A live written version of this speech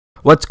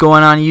What's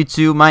going on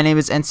YouTube? My name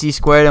is NC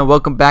Squared and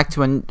welcome back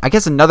to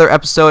another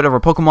episode of our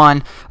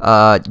Pokemon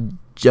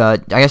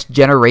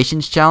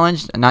Generations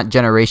Challenge. Not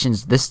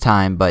Generations this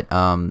time, but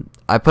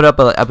I put up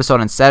an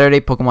episode on Saturday,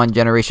 Pokemon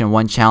Generation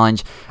 1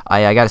 Challenge.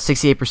 I got a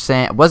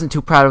 68%. I wasn't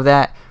too proud of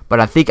that, but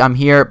I think I'm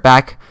here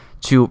back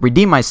to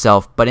redeem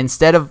myself. But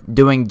instead of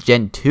doing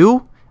Gen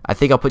 2, I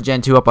think I'll put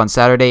Gen 2 up on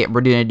Saturday.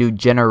 We're going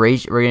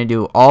to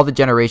do all the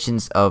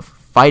generations of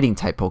fighting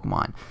type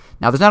Pokemon.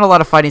 Now, there's not a lot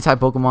of fighting type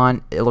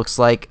Pokemon, it looks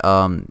like.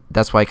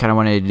 That's why I kind of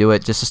wanted to do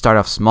it, just to start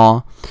off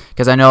small.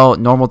 Because I know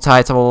normal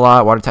types have a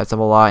lot, water types have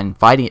a lot, and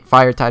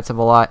fire types have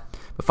a lot.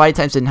 But fighting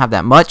types didn't have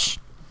that much.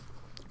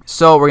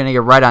 So we're going to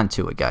get right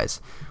onto it,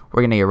 guys.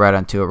 We're going to get right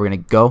onto it. We're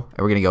going to go, and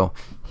we're going to go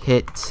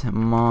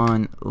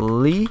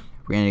Hitmonlee.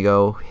 We're going to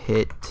go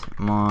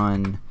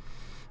Hitmonchan.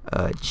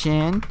 We're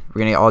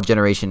going to get all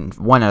Generation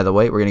 1 out of the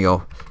way. We're going to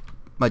go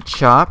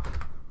Machop.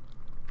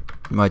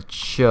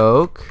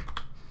 Machoke.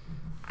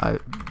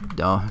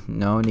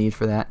 No need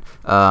for that.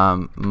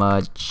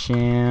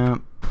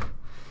 Machamp,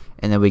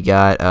 and then we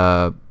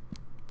got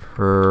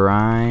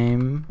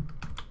Prime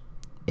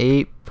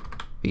Ape.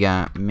 We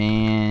got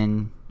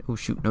Mankey.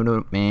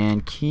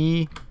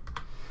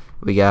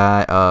 We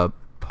got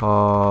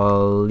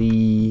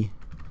Poliwrath.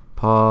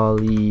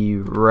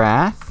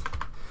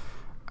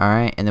 All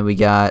right, and then we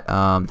got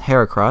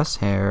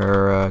Heracross.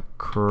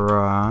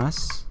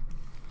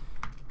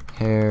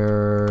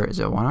 Is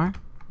it 1R?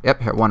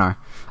 Yep, 1R.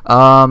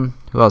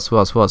 Who else?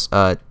 Tyrogue.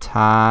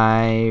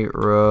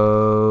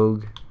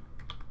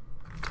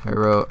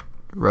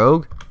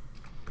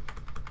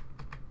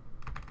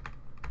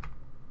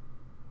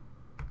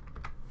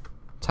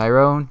 I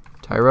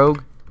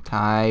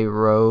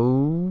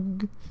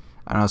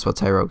don't know how to spell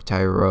Tyrogue.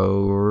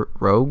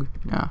 Tyrogue?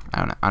 No,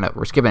 I don't know.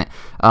 We're skipping it.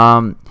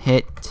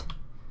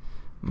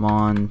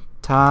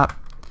 Hitmontop.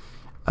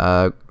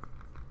 We're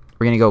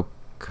gonna go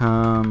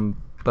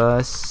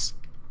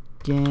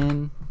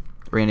Combuskin.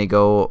 We're gonna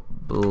go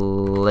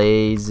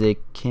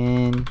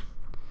Blaziken.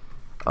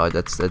 Oh,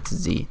 that's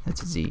Z.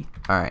 That's a Z.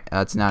 All right,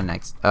 that's not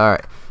next. All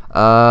right,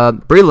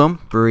 Breloom.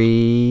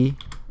 1E.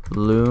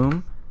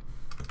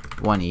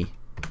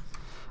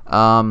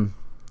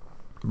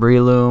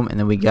 Breloom, and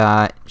then we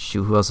got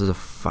who else is a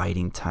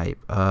fighting type?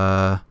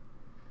 Well,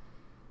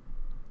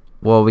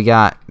 we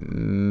got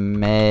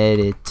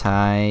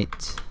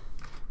Meditite.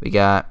 We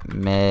got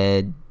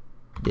Medicam.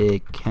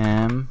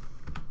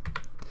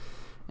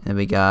 And then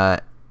we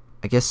got,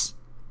 I guess,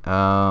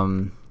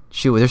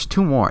 there's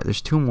two more.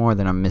 There's two more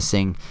that I'm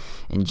missing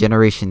in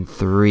Generation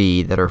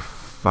 3 that are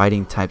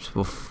fighting types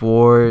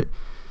before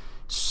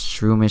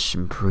Shroomish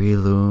and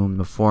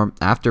Breloom,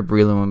 after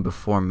Breloom and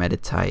before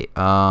Meditite.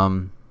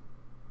 I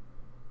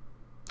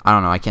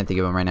don't know. I can't think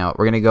of them right now.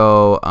 We're going to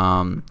go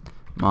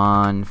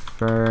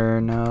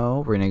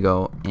Monferno. We're going to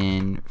go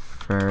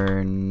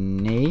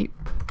Infernape.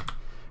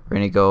 We're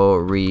going to go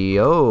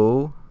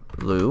Riolu.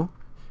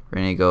 We're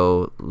going to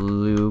go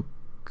Lucario.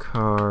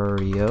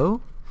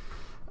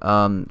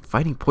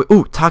 Fighting point.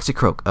 Ooh,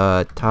 Toxicroak.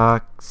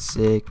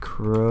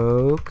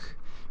 Toxicroak.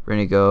 We're going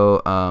to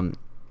go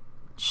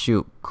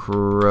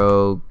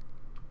Krogunk.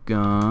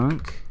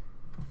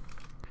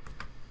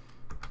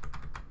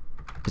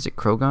 Is it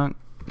Krogunk?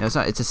 No, it's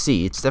not. It's a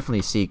C. It's definitely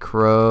a C.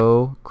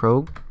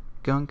 Krogunk.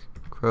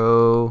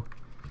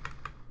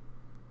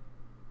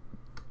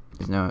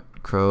 There's no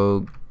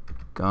Krogunk.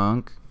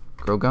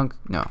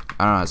 No, I don't know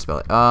how to spell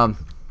it.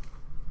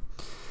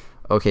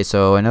 Okay,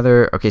 so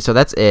so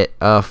that's it.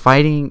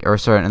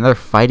 Another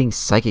fighting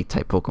psychic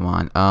type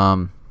Pokemon.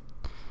 I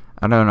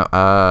don't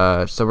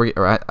know. So we're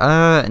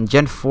in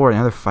Gen 4,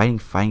 another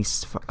fighting.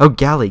 Oh,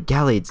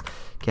 Gallade.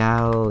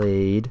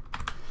 Gallade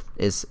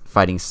is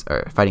fighting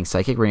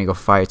psychic. We're gonna go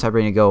fire type. We're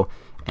gonna go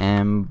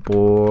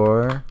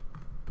Emboar.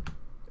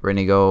 We're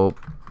gonna go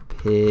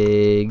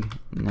Pignite.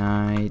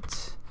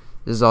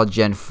 This is all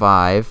Gen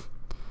 5.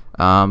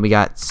 We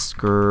got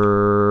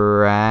Scraggy.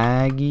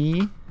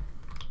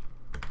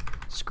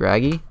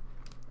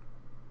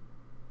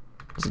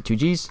 Is it 2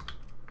 G's?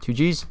 2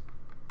 G's?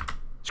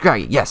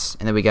 Scraggy, yes.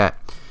 And then we got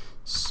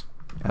Scrafty.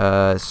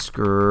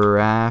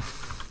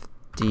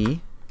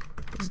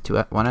 Is it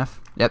 1F?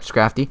 Yep,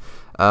 Scrafty.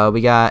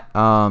 We got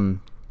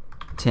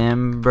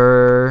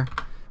Timber.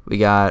 We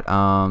got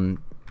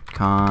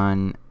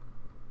Conkeldurr.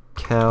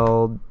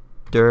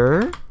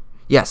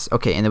 Yes,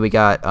 okay. And then we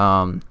got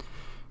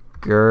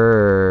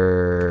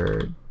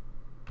Gurdurr.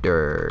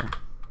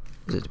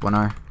 Is it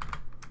 1R?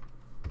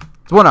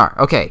 It's 1R.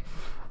 Okay.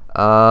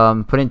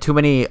 Put in too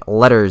many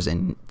letters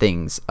and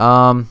things.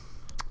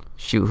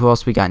 Shoot, who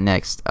else we got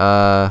next? We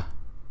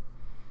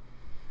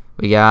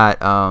got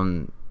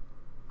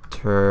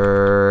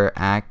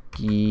Terrakion.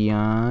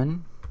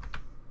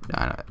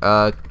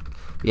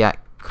 We got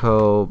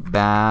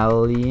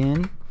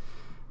Cobalion.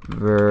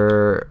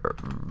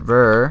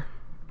 Verizon.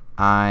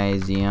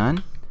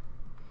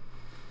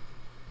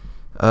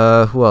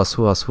 Who else?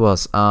 We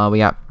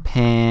got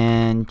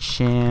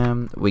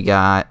Pancham. We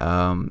got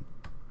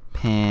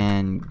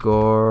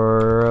Pangoro.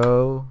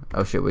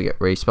 Oh shit,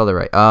 we spelled it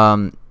right.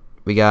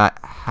 We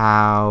got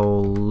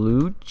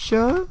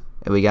Hawlucha.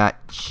 And we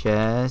got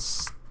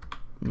Chestnut.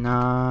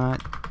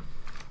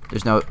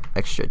 There's no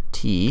extra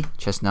T.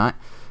 Chestnut.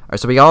 Alright,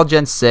 so we got all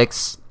Gen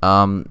 6.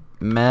 Meloetta.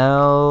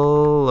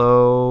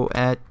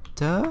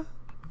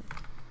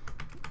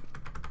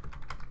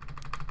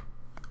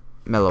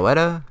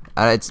 Meloetta?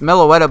 It's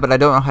Meloetta, but I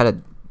don't know how to...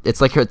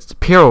 It's like it's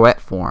pirouette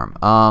form.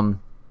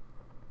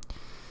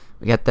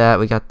 We got that.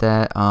 We got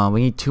that.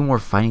 We need 2 more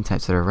fighting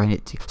types that are right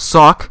at T.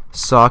 Sock.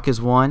 Sock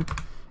is one.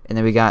 And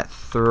then we got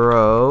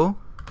Throw.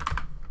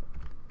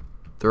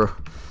 Throw.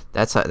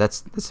 That's a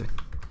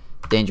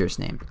dangerous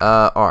name.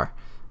 R.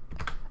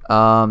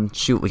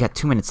 Shoot, we got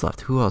 2 minutes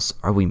left. Who else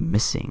are we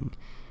missing?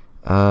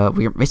 We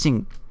are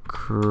missing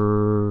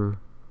Gunk.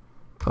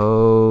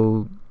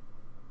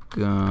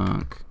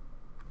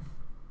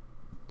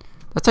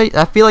 That's how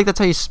I feel like that's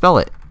how you spell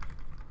it.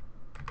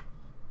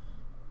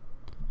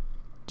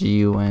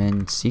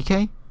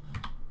 Gunck?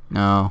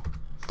 No.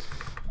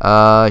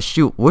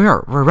 Shoot,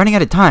 we're running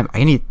out of time.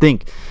 I need to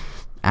think.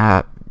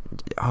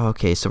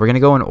 Okay, so we're gonna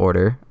go in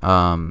order.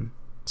 So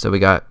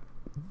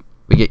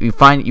you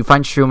find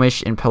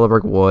Shroomish in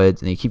Petalburg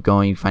Woods, and you keep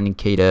going. You find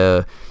Inkata,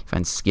 you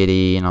find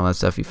Skitty, and all that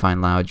stuff. You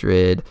find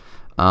Loudred.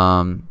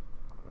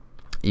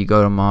 You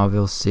go to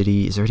Mauville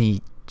City. Is there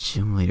any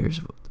gym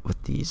leaders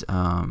with these?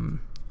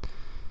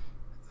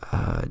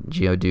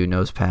 Geodude,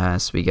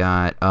 Nosepass. We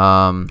got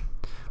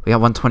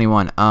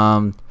 121.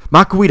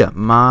 Makuita.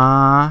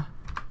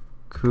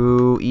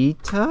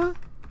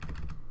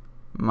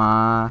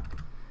 Makuita.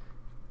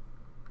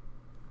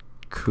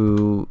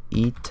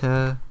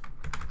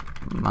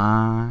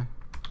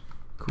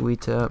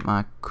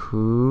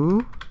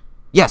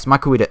 Yes,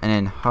 Makuita. And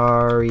then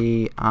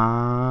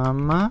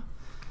Hariyama.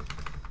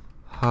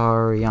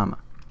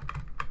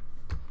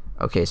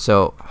 Okay,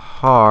 so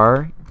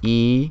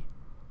Hariyama.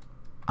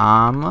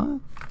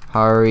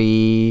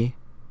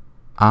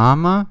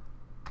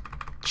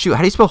 Shoot, how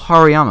do you spell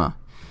Hariyama?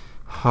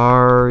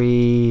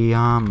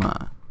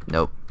 Hariyama.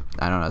 Nope,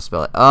 I don't know how to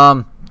spell it.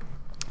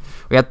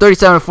 We got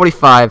 37 to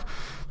 45.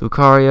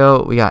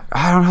 Lucario. We got.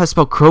 I don't know how to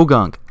spell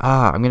Krogunk.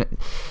 I'm gonna.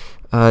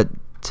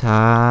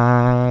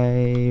 Tyrogue.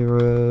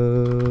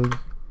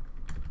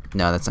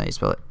 No, that's not how you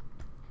spell it.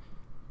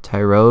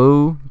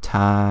 Tyroge.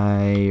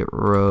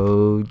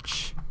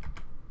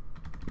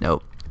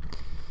 Nope.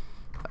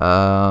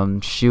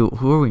 Shoot,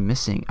 who are we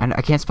missing?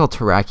 I can't spell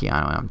Terrakion.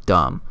 I'm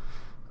dumb.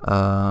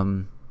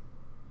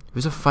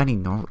 Who's a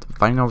fighting normal?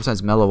 Fighting normal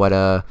besides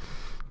Meloetta.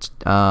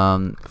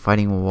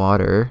 Fighting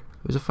water.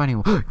 Who's a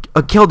fighting?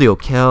 Keldeo.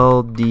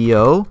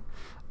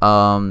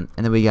 And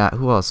then we got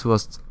who else?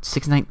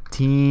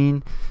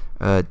 619.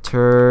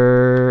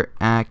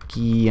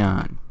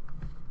 Terrakion.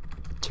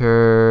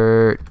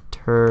 Terrakion.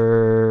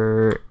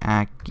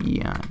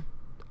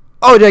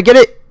 Oh, did I get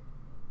it?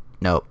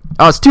 No.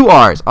 Oh, it's 2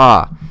 R's.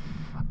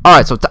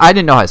 Alright, so I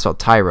didn't know how to spell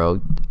Tyro.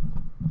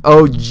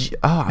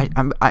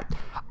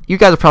 You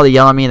guys will probably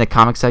yell at me in the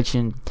comic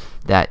section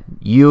that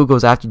U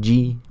goes after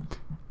G.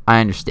 I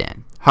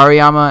understand.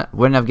 Hariyama,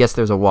 wouldn't have guessed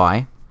there's a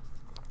Y.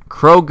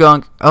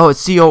 Krogunk, oh, it's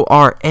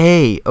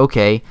C-O-R-A.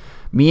 Okay.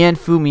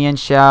 Mienfoo,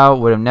 Mienshao,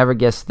 would have never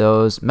guessed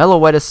those.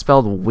 Meloetta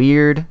spelled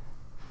weird.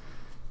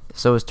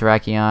 So is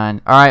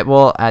Terrakion. Alright,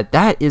 well,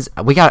 that is,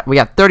 we got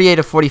 38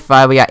 to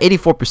 45. We got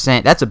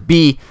 84%. That's a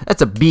B.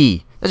 That's a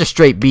B. That's a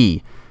straight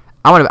B.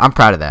 I'm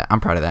proud of that.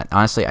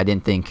 Honestly, I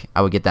didn't think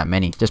I would get that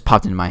many. Just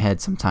popped into my head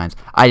sometimes.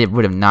 I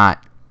would have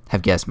not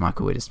have guessed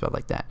Makuita spelled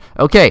like that.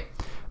 Okay,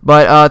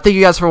 but thank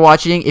you guys for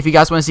watching. If you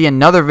guys want to see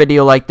another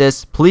video like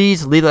this,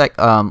 please leave like,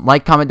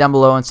 comment down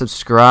below, and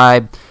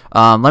subscribe.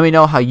 Let me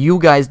know how you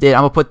guys did.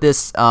 I'm gonna put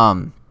this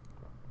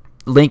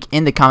link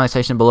in the comment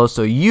section below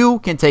so you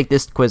can take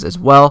this quiz as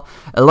well.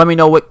 Let me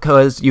know what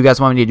quiz you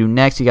guys want me to do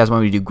next. You guys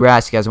want me to do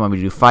grass? You guys want me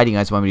to do fighting? You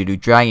guys want me to do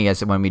dragon? You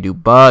guys want me to do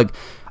bug?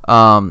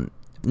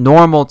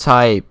 Normal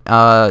type,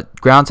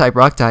 ground type,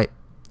 rock type,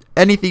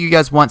 anything you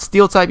guys want,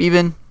 steel type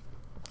even.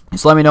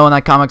 Just let me know in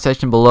that comment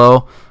section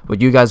below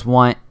what you guys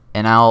want,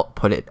 and I'll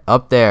put it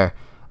up there.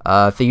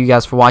 Thank you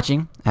guys for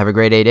watching. Have a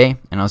great day,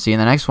 and I'll see you in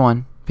the next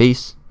one.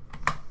 Peace.